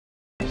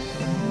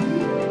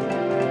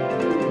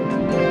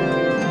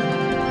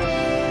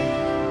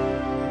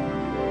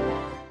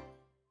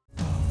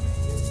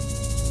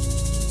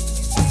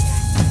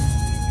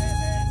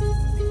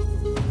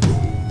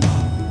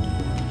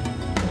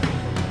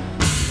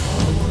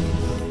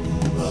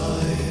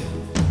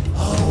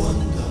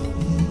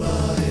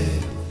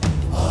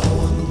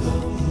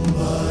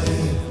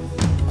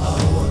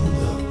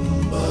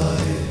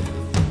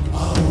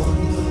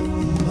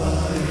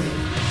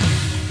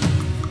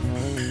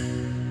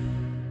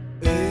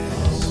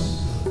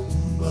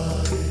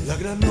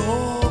gran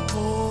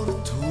oportunidad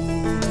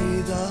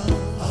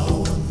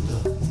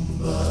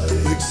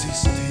de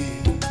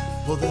existir,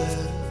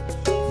 poder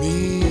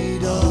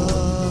mirar.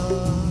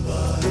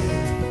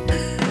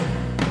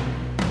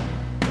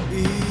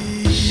 Y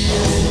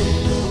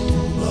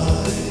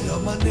la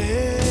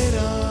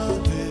manera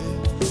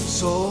de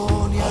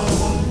soñar,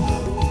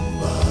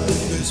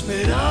 de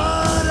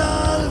esperar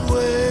algo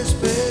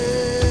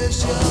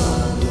especial,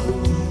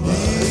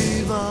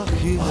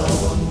 imaginar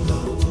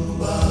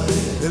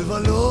el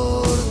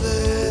valor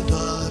de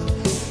dar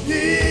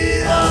y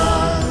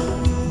dar,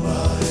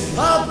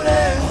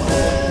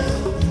 aprender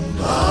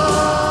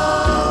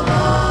a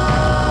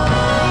amar.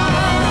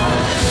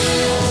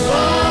 No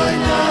hay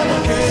nada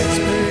que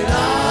esperar,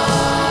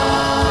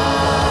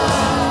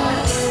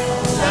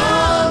 la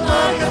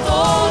magia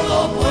todo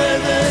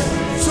puede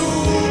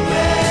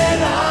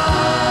superar.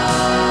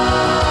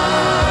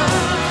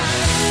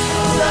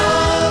 La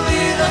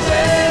vida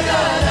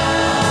llegará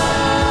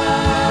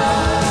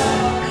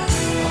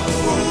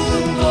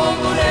junto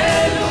con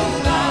el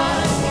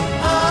lugar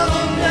a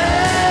donde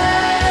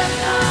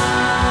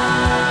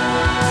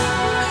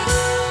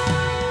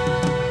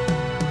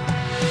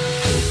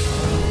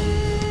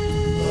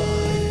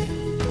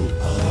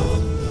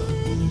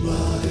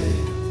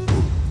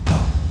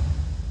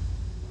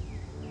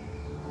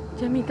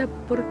Yamita,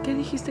 ¿por qué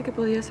dijiste que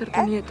podía ser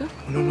tu nieto?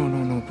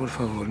 No, por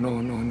favor,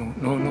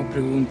 no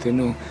pregunte,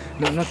 no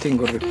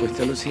tengo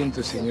respuesta. Lo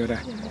siento,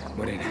 señora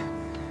Morena.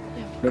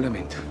 Lo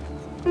lamento.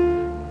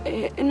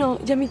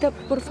 No, Yamita,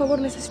 por favor,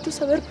 necesito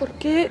saber por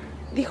qué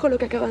dijo lo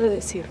que acaba de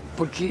decir.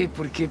 ¿Por qué?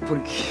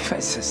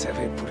 Vas a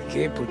saber por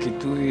qué. Porque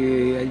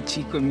tuve al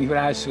chico en mis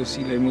brazos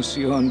y la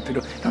emoción,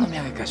 pero no me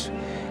haga caso.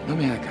 No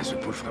me haga caso,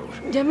 por favor.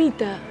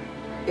 Yamita,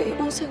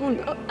 un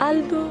segundo.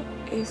 Aldo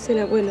es el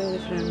abuelo de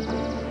Franco.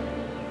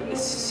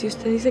 Si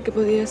usted dice que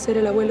podía ser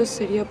el abuelo,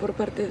 sería por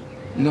parte...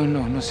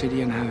 No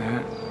sería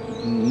nada.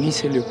 Ni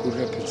se le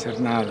ocurra pensar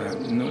nada.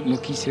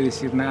 No quise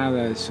decir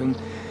nada. Son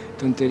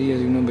tonterías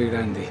de un hombre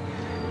grande.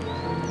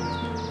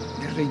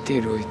 Le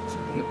reitero,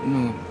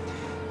 no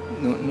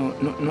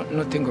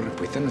tengo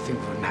respuesta, no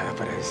tengo nada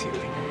para decirle.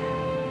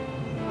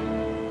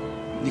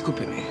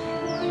 Discúlpeme,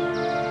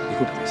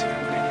 señora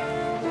Morena.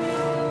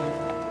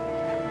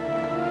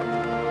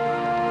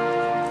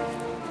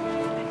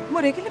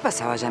 More, ¿qué le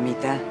pasaba a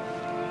Yamita?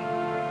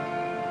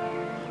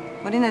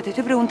 Morena, te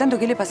estoy preguntando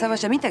qué le pasaba a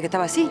Yamita, que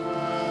estaba así.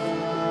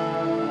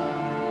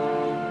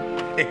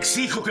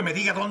 Exijo que me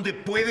diga dónde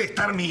puede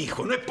estar mi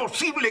hijo. No es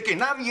posible que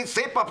nadie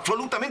sepa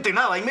absolutamente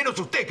nada, y menos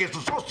usted, que es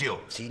su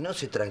socio. Si no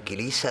se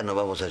tranquiliza, no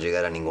vamos a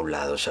llegar a ningún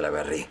lado,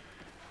 Salaberry.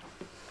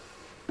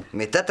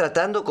 Me está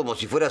tratando como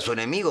si fuera su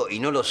enemigo, y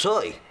no lo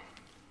soy.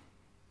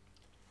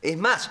 Es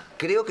más,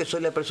 creo que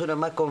soy la persona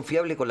más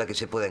confiable con la que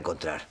se pueda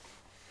encontrar.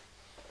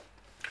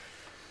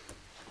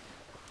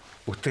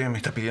 Usted me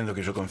está pidiendo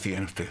que yo confíe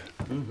en usted.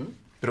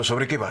 ¿Pero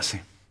sobre qué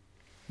base?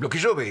 Lo que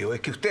yo veo es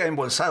que usted ha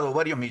embolsado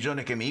varios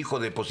millones que mi hijo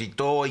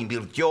depositó,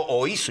 invirtió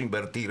o hizo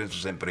invertir en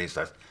sus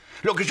empresas.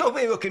 Lo que yo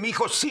veo es que mi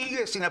hijo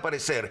sigue sin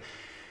aparecer.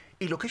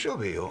 Y lo que yo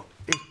veo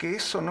es que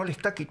eso no le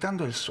está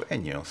quitando el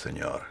sueño,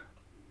 señor.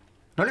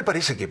 ¿No le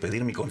parece que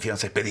pedir mi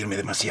confianza es pedirme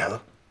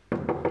demasiado?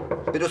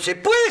 ¡Pero se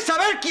puede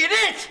saber quién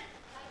es!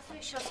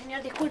 Soy yo,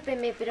 señor,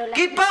 discúlpeme, pero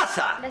 ¿Qué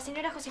pasa? La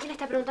señora Josefina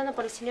está preguntando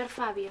por el señor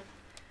Fabio.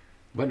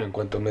 Bueno, en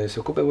cuanto me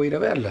desocupe voy a ir a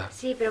verla.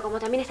 Sí, pero como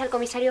también está el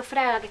comisario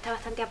Fraga, que está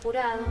bastante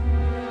apurado.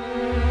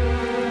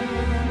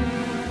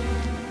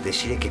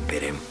 Deciré que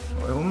esperen.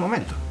 Un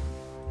momento.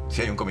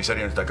 Si hay un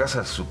comisario en esta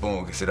casa,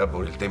 supongo que será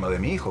por el tema de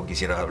mi hijo.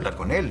 Quisiera hablar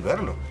con él,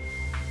 verlo.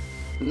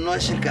 No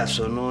es el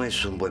caso, no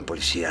es un buen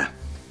policía.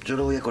 Yo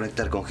lo voy a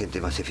conectar con gente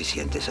más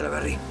eficiente,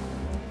 Salaberry.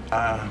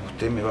 Ah,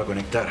 ¿usted me va a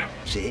conectar?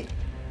 Sí.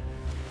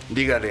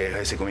 Dígale a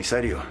ese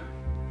comisario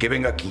que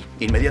venga aquí,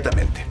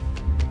 inmediatamente.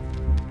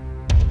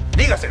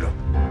 ¡Dígaselo!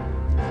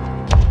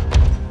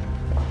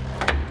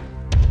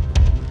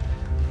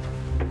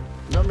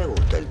 No me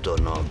gusta el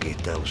tono que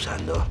está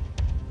usando.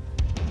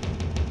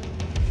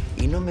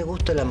 Y no me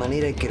gusta la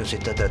manera en que nos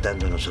está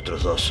tratando a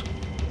nosotros dos.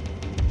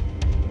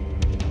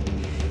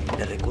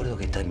 Le recuerdo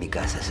que está en mi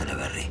casa,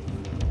 Salaberry.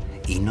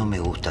 Y no me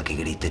gusta que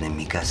griten en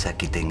mi casa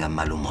que tengan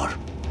mal humor.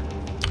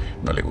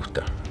 No le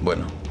gusta.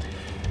 Bueno,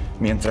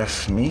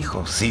 mientras mi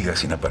hijo siga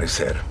sin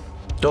aparecer,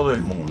 todo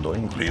el mundo,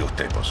 incluido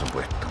usted, por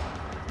supuesto,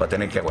 va a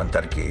tener que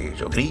aguantar que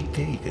yo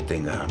grite y que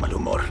tenga mal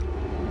humor.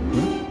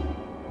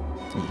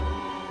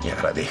 Y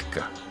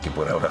agradezca que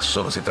por ahora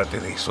solo se trate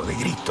de eso, de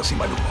gritos y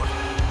mal humor.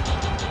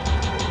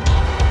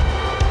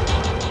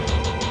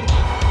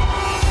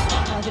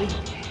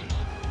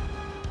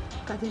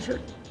 Padre, yo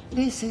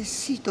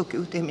necesito que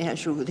usted me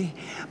ayude,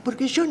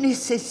 porque yo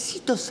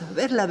necesito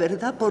saber la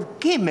verdad por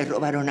qué me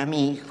robaron a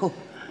mi hijo.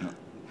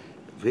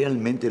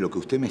 Realmente lo que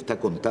usted me está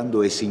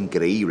contando es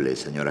increíble,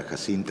 señora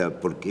Jacinta,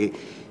 porque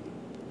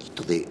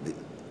esto de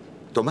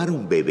tomar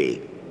un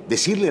bebé,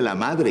 decirle a la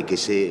madre que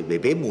ese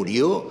bebé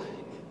murió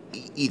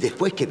y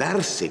después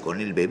quedarse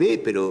con el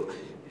bebé, pero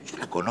Yo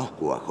la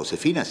conozco a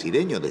Josefina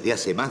Cireño desde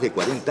hace más de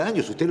 40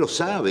 años, usted lo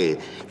sabe.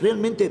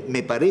 Realmente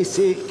me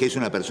parece que es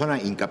una persona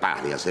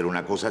incapaz de hacer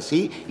una cosa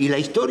así y la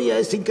historia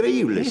es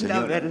increíble, señora.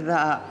 Es la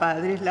verdad,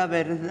 padre, es la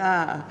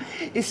verdad.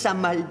 Esa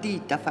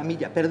maldita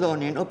familia,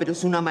 perdone, ¿no? Pero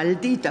es una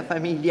maldita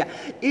familia.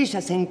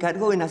 Ella se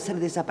encargó en hacer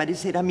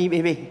desaparecer a mi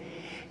bebé.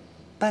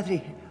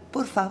 Padre,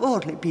 por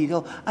favor, le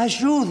pido,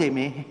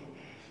 ayúdeme.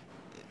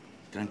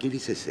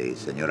 Tranquilícese,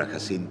 señora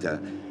Jacinta.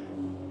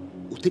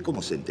 ¿Usted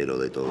cómo se enteró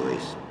de todo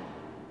eso?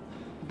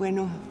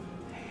 Bueno,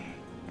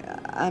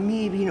 a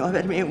mí vino a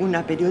verme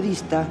una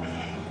periodista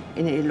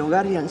en el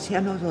hogar de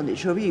ancianos donde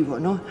yo vivo,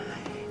 ¿no?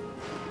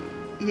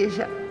 Y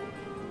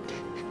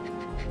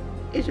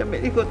ella me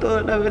dijo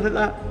toda la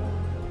verdad.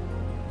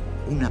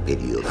 ¿Una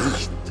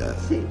periodista?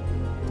 Sí.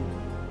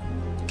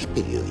 ¿Qué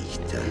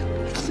periodista?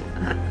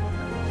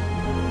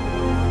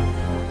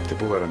 Te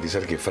puedo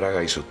garantizar que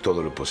Fraga hizo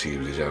todo lo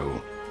posible,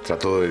 Yago.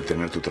 Trató de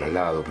detener tu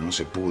traslado, pero no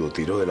se pudo.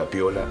 Tiró de la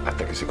piola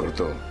hasta que se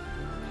cortó.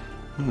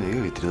 No me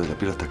digas que tiró de la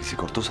piola hasta que se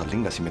cortó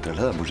Sarlenga si me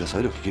trasladan, pues ya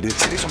sabés lo que quiere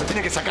decir. Eso me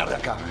tiene que sacar de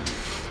acá.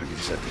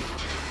 Tranquilízate.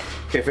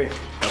 Jefe,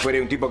 afuera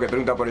hay un tipo que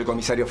pregunta por el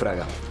comisario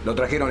Fraga. Lo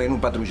trajeron en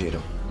un patrullero.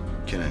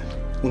 ¿Quién es?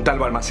 Un tal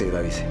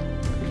Balmaceda, dice.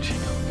 El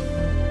chino.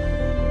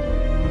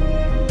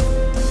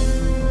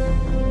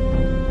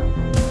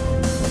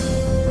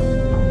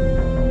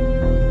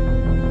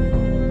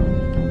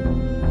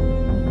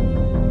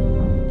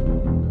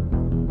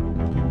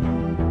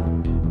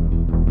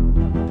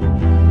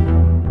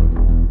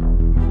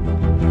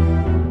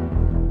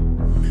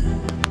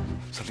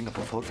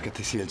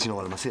 Fíjate, sigue el chino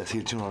Balmaceda, sigue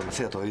el chino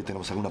Balmaceda. Todavía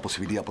tenemos alguna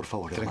posibilidad, por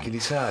favor.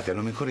 Tranquilízate, a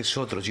lo mejor es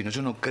otro chino.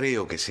 Yo no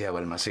creo que sea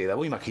Balmaceda.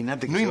 Vos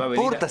imaginate que no se va a venir.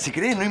 No importa, si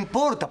crees, no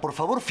importa. Por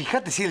favor,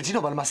 fíjate, sigue el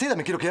chino Balmaceda.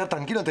 Me quiero quedar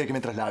tranquilo antes de que me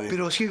traslade.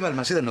 Pero si es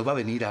Balmaceda, no va a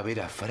venir a ver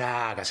a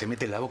Fraga. Se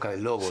mete en la boca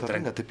del lobo.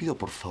 Sarlenga, te pido,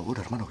 por favor,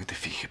 hermano, que te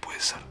fije, puede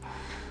ser.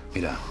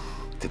 Mira,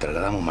 te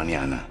trasladamos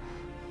mañana.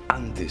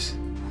 Antes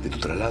de tu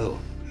traslado,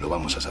 lo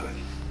vamos a saber.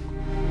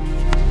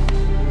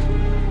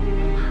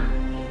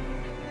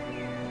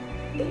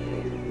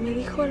 Me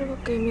dijo algo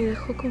que me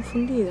dejó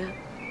confundida.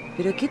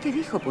 ¿Pero qué te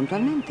dijo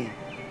puntualmente?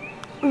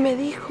 Me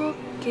dijo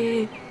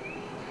que...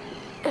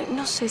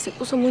 no sé, se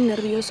puso muy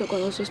nervioso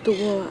cuando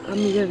sostuvo a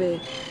mi bebé.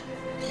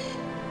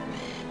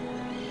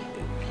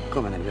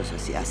 ¿Cómo nervioso?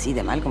 ¿Así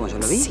de mal como yo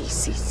lo vi?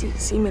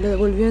 Sí, me lo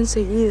devolvió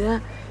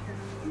enseguida.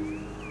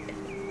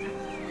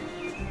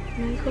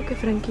 Me dijo que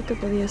Franquito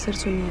podía ser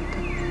su nieto.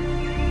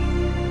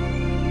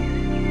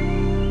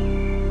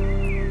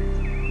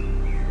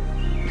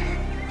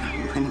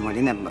 Bueno,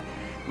 Morena,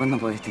 vos no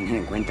podés tener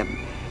en cuenta...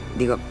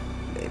 Digo,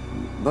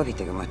 vos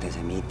viste cómo está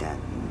Llamita.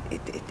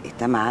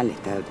 Está mal,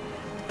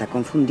 está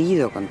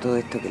confundido con todo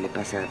esto que le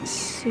pasa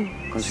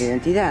con su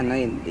identidad, ¿no?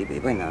 Y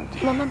bueno...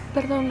 Mamá,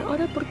 perdón,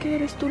 ¿ahora por qué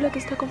eres tú la que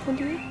está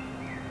confundida?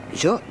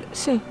 ¿Yo?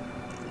 Sí.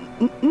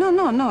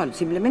 No,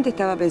 simplemente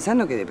estaba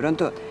pensando que de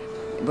pronto...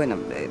 Bueno,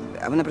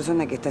 a una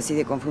persona que está así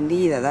de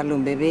confundida, darle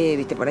un bebé,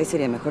 viste, por ahí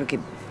sería mejor que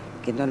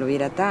no lo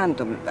viera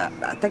tanto,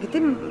 hasta que esté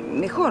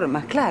mejor,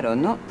 más claro,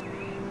 ¿no?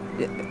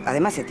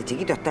 Además, este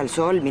chiquito está al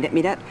sol.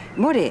 Mira,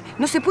 More,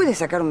 no se puede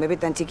sacar un bebé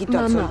tan chiquito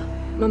al sol.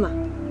 Mamá.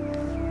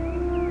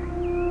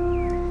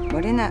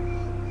 Morena,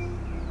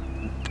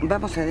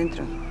 vamos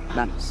adentro.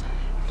 Vamos.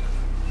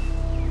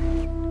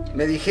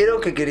 Me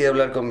dijeron que quería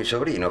hablar con mi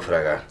sobrino,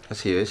 Fraga.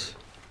 Así es.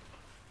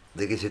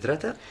 ¿De qué se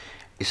trata?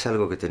 Es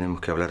algo que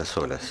tenemos que hablar a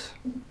solas.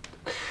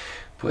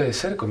 ¿Puede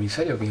ser,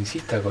 comisario, que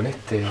insista con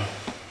este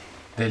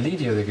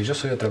delirio de que yo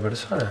soy otra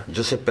persona?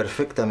 Yo sé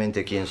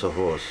perfectamente quién sos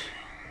vos.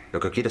 Lo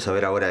que quiero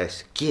saber ahora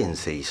es quién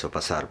se hizo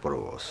pasar por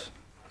vos.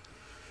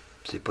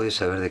 ¿Se puede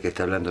saber de qué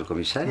está hablando el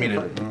comisario? Mire,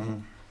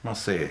 no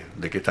sé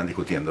de qué están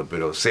discutiendo,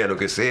 pero sea lo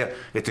que sea,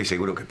 estoy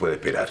seguro que puede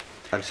esperar.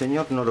 Al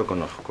señor no lo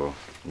conozco.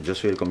 Yo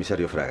soy el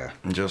comisario Fraga.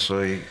 Yo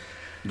soy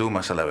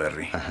Dumas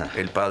Salaberry,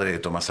 el padre de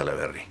Tomás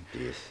Salaberry.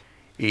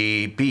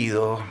 Y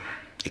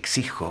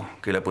exijo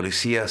que la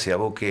policía se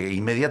aboque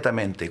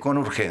inmediatamente, con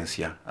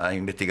urgencia, a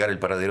investigar el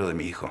paradero de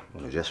mi hijo.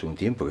 Bueno, ya hace un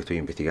tiempo que estoy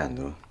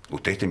investigando.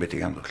 ¿Usted está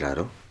investigando?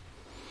 Claro.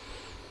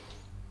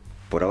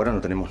 Por ahora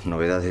no tenemos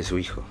novedades de su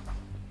hijo.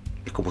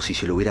 Es como si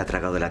se lo hubiera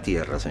tragado la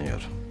tierra, señor.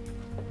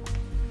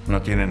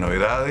 No tiene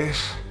novedades,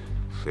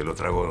 se lo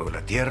tragó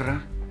la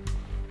tierra.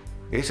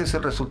 Ese es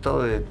el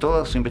resultado de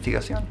toda su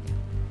investigación.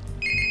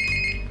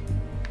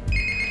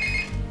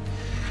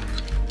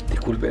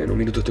 Disculpe, en un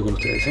minuto estoy con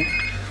ustedes, ¿eh?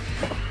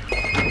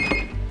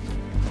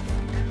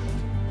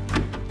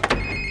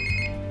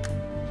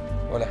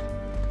 Hola.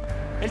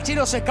 El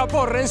chino se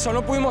escapó, Renzo.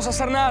 No pudimos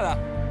hacer nada.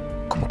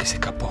 ¿Cómo que se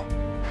escapó?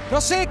 No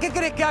sé, ¿qué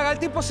crees que haga? El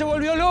tipo se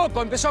volvió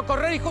loco. Empezó a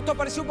correr y justo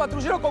apareció un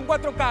patrullero con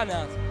 4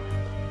 canas.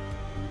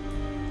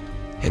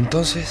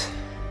 ¿Entonces?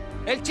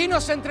 El chino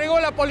se entregó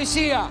a la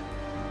policía.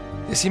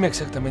 Decime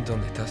exactamente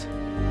dónde estás.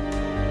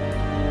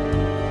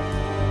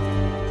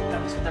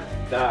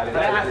 Dale,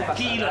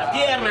 tranquilo, la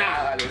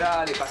pierna.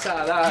 Dale,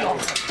 pasá, dale.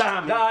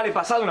 Dale,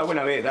 pasá de una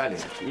buena vez, dale.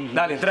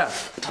 Dale, entrá.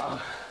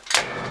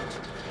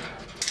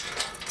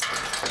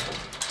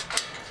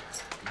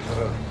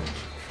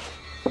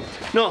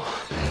 No,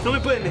 No me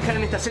pueden dejar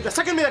en esta celda.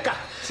 ¡Sáquenme de acá!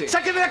 Sí.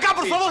 ¡Sáquenme de acá,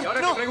 por favor! Sí,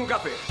 ahora no. te traigo un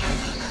café.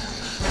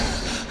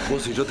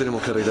 Vos y yo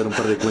tenemos que arreglar un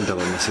par de cuentas,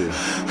 Balmaceda.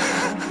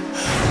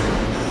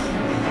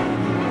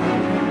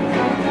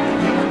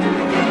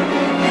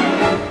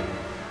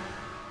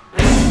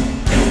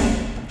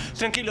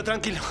 Tranquilo,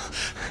 tranquilo.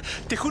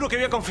 Te juro que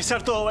voy a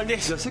confesar todo,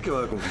 Valdés. Ya sé que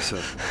vas a confesar.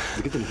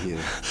 ¿De qué tenés miedo?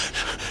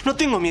 No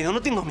tengo miedo,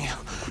 no tengo miedo.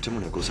 Escuchame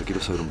una cosa,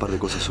 quiero saber un par de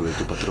cosas sobre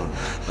tu patrón,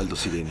 Aldo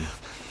Silenio.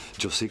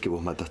 Yo sé que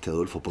vos mataste a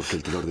Adolfo porque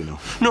él te lo ordenó.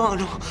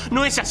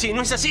 No es así,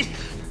 no es así.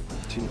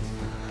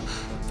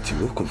 Si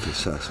vos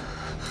confesás,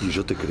 y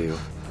yo te creo,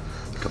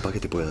 capaz que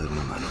te pueda dar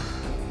una mano.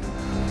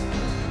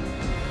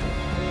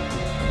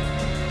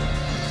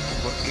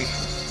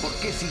 ¿Por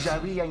qué si ya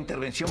había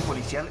intervención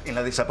policial en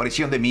la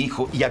desaparición de mi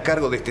hijo y a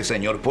cargo de este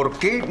señor? ¿Por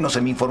qué no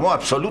se me informó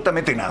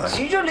absolutamente nada?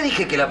 Si yo le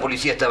dije que la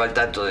policía estaba al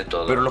tanto de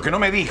todo. Pero lo que no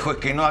me dijo es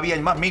que no había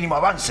el más mínimo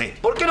avance.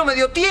 ¿Por qué no me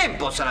dio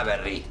tiempo,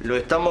 Salaberry? Lo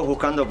estamos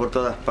buscando por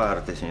todas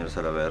partes, señor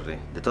Salaberry.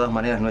 De todas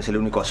maneras, no es el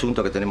único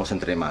asunto que tenemos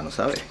entre manos,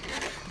 ¿sabe?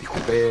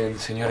 Disculpen,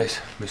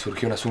 señores. Me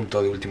surgió un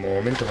asunto de último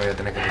momento. Me voy a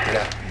tener que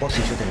retirar. Vos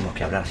y yo tenemos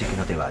que hablar, así que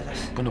no te vayas.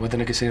 Bueno, va a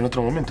tener que ser en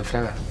otro momento,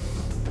 Fraga.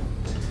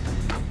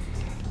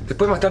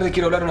 Después, más tarde,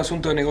 quiero hablar un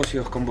asunto de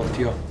negocios con vos,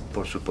 tío.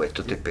 Por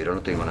supuesto, te espero.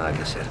 No tengo nada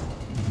que hacer.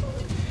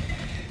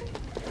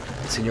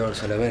 Señor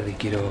Salaberry,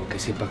 quiero que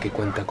sepa que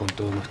cuenta con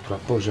todo nuestro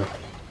apoyo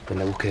en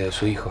la búsqueda de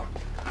su hijo.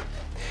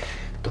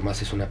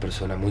 Tomás es una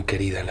persona muy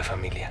querida en la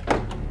familia.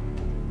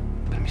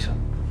 Permiso.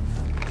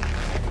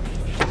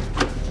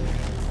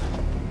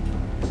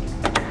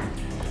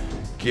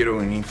 Quiero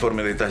un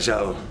informe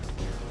detallado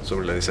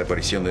sobre la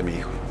desaparición de mi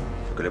hijo.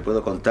 Lo que le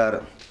puedo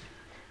contar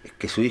es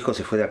que su hijo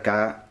se fue de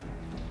acá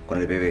con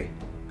el bebé.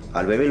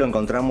 Al bebé lo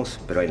encontramos,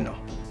 pero a él no.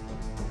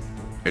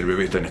 El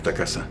bebé está en esta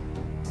casa.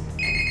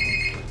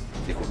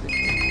 Disculpe.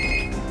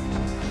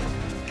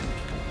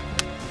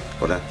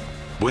 Hola.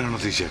 Buena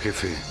noticia,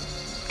 jefe.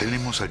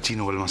 Tenemos al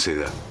chino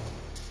Balmaceda.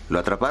 ¿Lo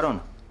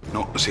atraparon?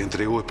 No, se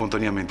entregó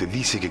espontáneamente.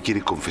 Dice que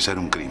quiere confesar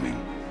un crimen.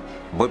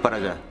 Voy para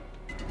allá.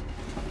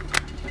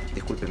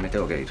 Disculpe, me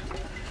tengo que ir.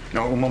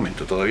 No, un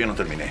momento, todavía no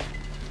terminé.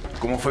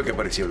 ¿Cómo fue que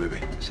apareció el bebé?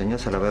 Señor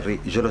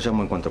Salaberry, yo lo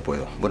llamo en cuanto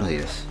puedo. Buenos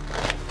días.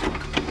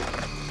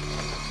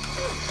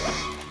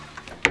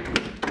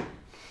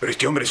 Pero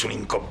este hombre es un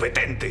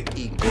incompetente.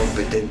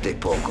 Incompetente es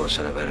poco,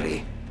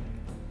 Salaberry.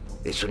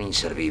 Es un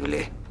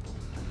inservible.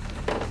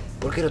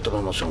 ¿Por qué no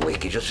tomamos un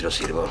whisky? Yo se lo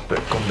sirvo.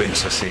 Pero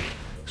convénzase.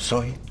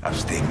 Soy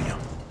abstemio.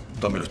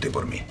 Tómelo usted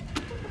por mí.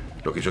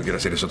 Lo que yo quiero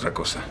hacer es otra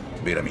cosa.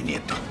 Ver a mi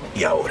nieto.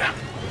 Y ahora.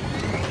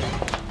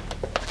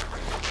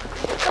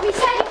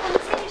 Comisario,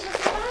 ¿ya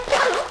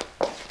se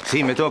va?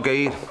 Sí, me tengo que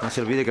ir. No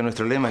se olvide que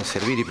nuestro lema es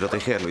servir y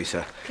proteger,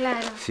 Luisa.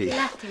 Claro, Sí. qué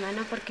lástima,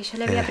 ¿no? Porque yo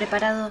le había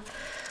preparado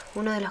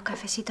uno de los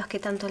cafecitos que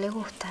tanto le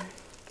gustan.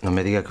 No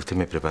me diga que usted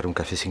me preparó un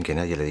café sin que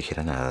nadie le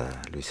dijera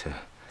nada, Luisa.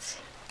 Sí.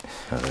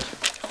 A ver.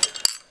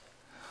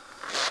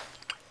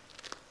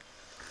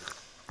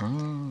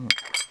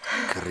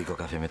 Qué rico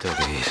café, me tengo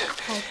que ir.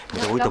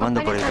 Me lo voy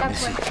tomando por el camino.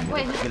 Sí,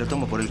 Bueno. me lo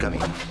tomo por el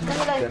camino.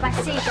 Tómalo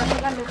despacito,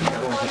 que la mejor.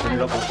 Vamos a tener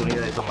la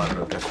oportunidad de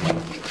tomarlo, café.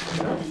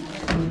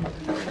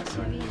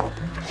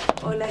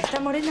 Hola, ¿está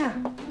Morena?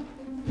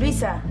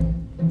 Luisa,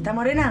 ¿está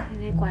Morena?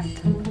 En el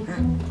cuarto.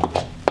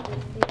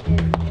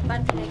 ¿De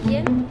parte de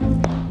quién?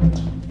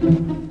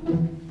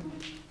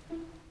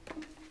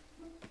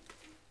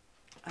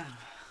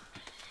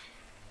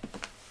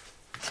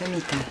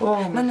 Semita.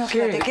 Oh, no,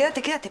 ¿qué?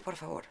 quédate, por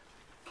favor.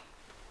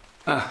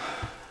 Ah.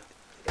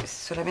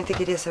 Solamente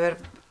quería saber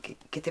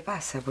qué te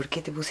pasa, por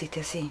qué te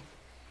pusiste así.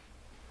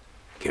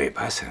 ¿Qué me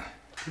pasa?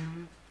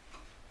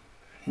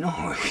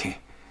 No, es que...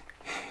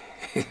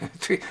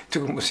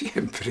 Estoy como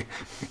siempre.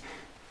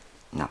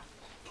 No.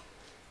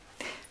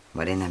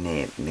 Morena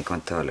me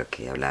contó lo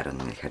que hablaron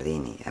en el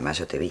jardín y además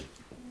yo te vi.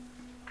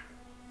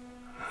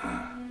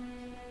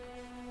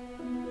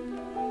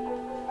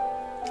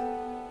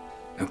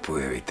 No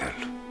pude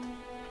evitarlo.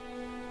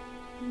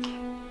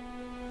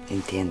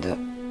 Entiendo,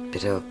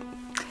 pero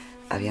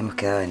habíamos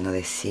quedado en no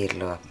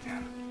decirlo.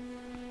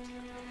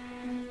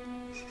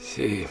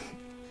 Sí,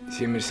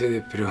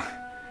 Mercedes, pero...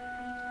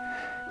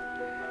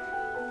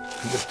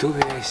 Cuando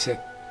tuve a esa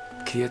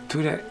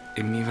criatura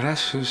en mis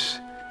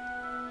brazos,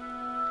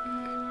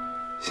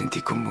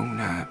 sentí como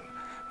una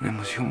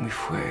emoción muy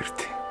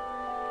fuerte.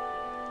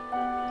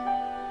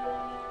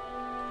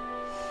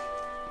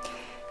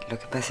 Lo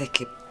que pasa es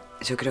que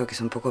yo creo que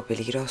es un poco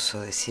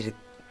peligroso decir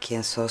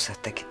quién sos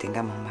hasta que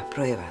tengamos más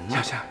pruebas, ¿no?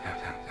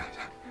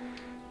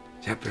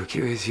 Ya, pero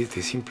quiero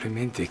decirte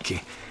simplemente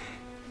que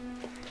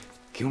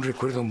un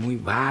recuerdo muy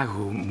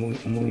vago,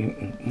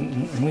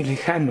 muy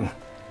lejano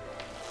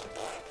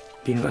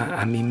vino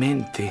a mi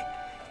mente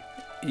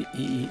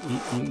y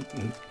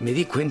me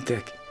di cuenta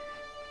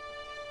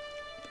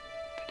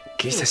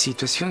que esa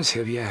situación se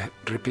había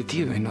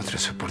repetido en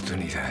otras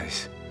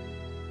oportunidades.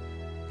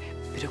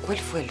 ¿Pero cuál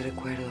fue el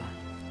recuerdo?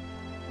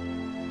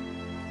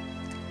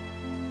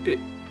 El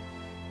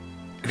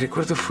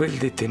recuerdo fue el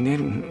de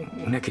tener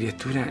una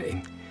criatura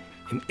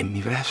en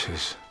mis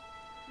brazos.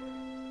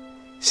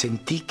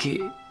 Sentí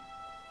que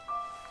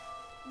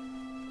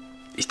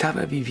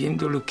estaba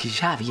viviendo lo que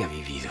ya había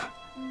vivido.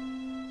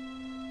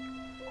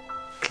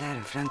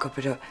 Claro, Franco,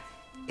 pero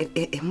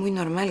es muy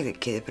normal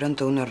que de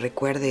pronto uno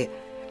recuerde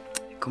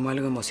como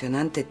algo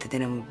emocionante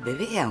tener un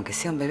bebé, aunque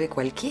sea un bebé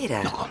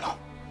cualquiera. No.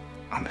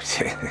 Hombre,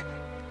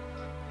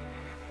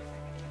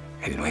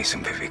 él no es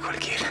un bebé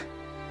cualquiera.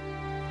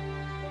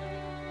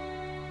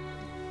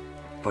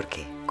 ¿Por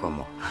qué?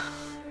 ¿Cómo?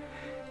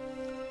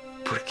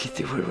 Porque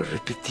te vuelvo a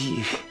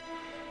repetir.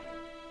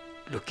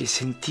 Lo que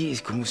sentí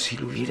es como si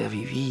lo hubiera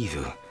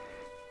vivido.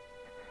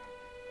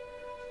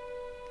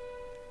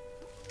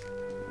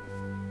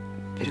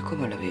 ¿Pero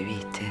cómo lo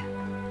viviste?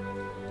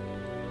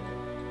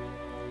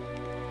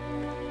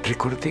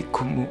 Recordé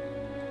como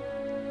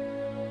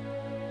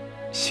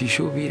si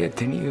yo hubiera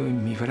tenido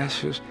en mis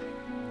brazos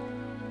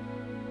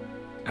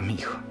a mi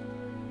hijo.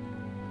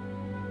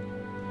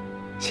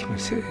 Sí,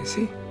 Mercedes,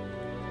 sí.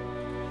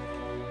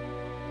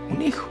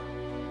 Un hijo.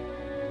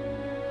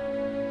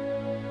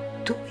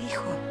 ¿Tu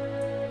hijo?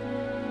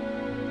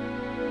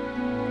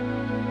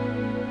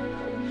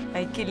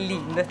 Ay, qué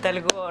lindo está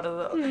el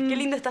gordo. Qué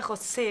lindo está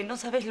José. No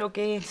sabes lo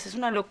que es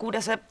una locura.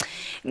 O sea,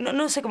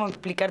 no sé cómo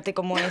explicarte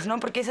cómo es, ¿no?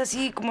 Porque es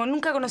así, como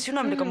nunca conocí un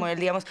hombre como él,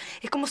 digamos.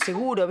 Es como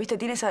seguro, ¿viste?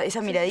 Tiene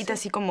esa miradita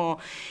así como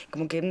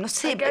que, no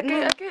sé.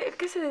 ¿A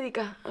qué se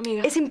dedica,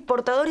 amiga? Es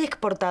importador y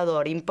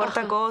exportador.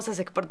 Importa cosas,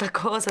 exporta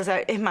cosas. O sea,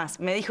 es más,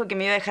 me dijo que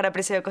me iba a dejar a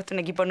precio de costo un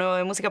equipo nuevo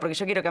de música porque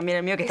yo quiero cambiar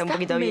el mío que está un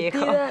poquito viejo.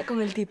 Estás metida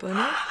con el tipo,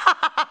 ¿no?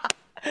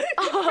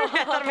 Voy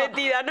a estar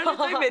metida, no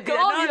estoy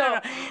metida. Obvio.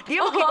 No.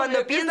 Digamos que cuando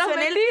Obvio, pienso estás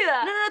en él.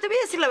 metida. No, te voy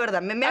a decir la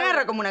verdad. Me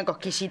agarra como una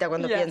cosquillita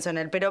cuando pienso en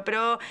él. Pero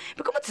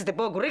 ¿cómo se te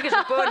puede ocurrir que yo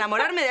puedo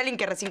enamorarme de alguien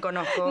que recién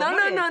conozco?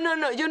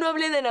 No. Yo no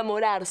hablé de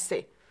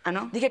enamorarse. ¿Ah,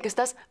 no? Dije que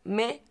estás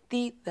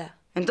metida.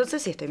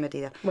 Entonces sí estoy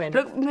metida. Bueno.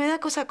 Pero me da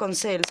cosa con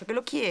Celso, que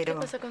lo quiero.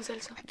 ¿Qué pasa con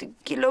Celso?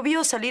 Que lo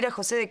vio salir a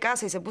José de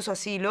casa y se puso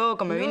así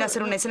loco. Me vino a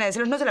hacer una escena de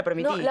celos. No se la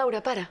permití. No,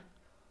 Laura, para.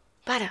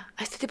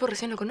 A este tipo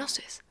recién lo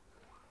conoces.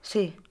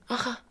 Sí.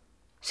 Ajá.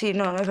 Sí,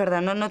 no, es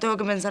verdad. No tengo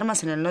que pensar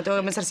más en él. No tengo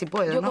que pensar si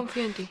puedo, Yo ¿no?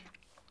 confío en ti.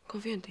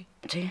 Confío en ti.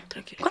 Sí.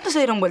 Tranquilo. ¿Cuándo se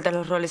dieron vueltas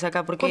los roles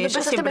acá? Porque Cuando yo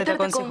empezaste siempre a te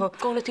meterte aconsejo...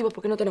 con los tipos,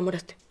 ¿por qué no te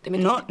enamoraste? ¿Te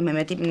metiste? No, me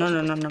metí... No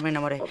me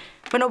enamoré.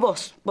 Bueno,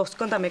 vos,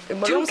 contame.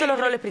 Volvemos a los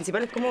roles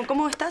principales.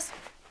 ¿Cómo estás?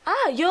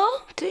 Ah, ¿yo?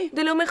 Sí.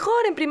 De lo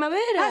mejor en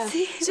primavera. Ah,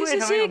 sí. Sí,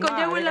 Bueno, sí, menos con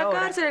Yago mal, en la ahora.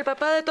 cárcel, el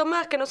papá de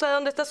Tomás, que no sabe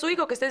dónde está su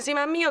hijo, que está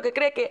encima mío, que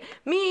cree que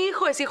mi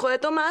hijo es hijo de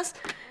Tomás.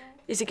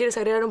 Y si quieres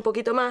agregar un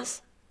poquito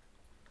más,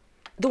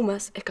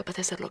 Dumas es capaz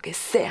de hacer lo que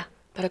sea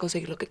para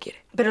conseguir lo que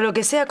quiere. Pero lo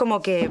que sea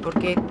como que,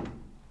 porque...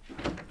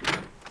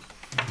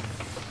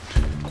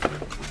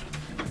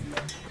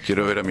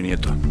 Quiero ver a mi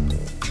nieto.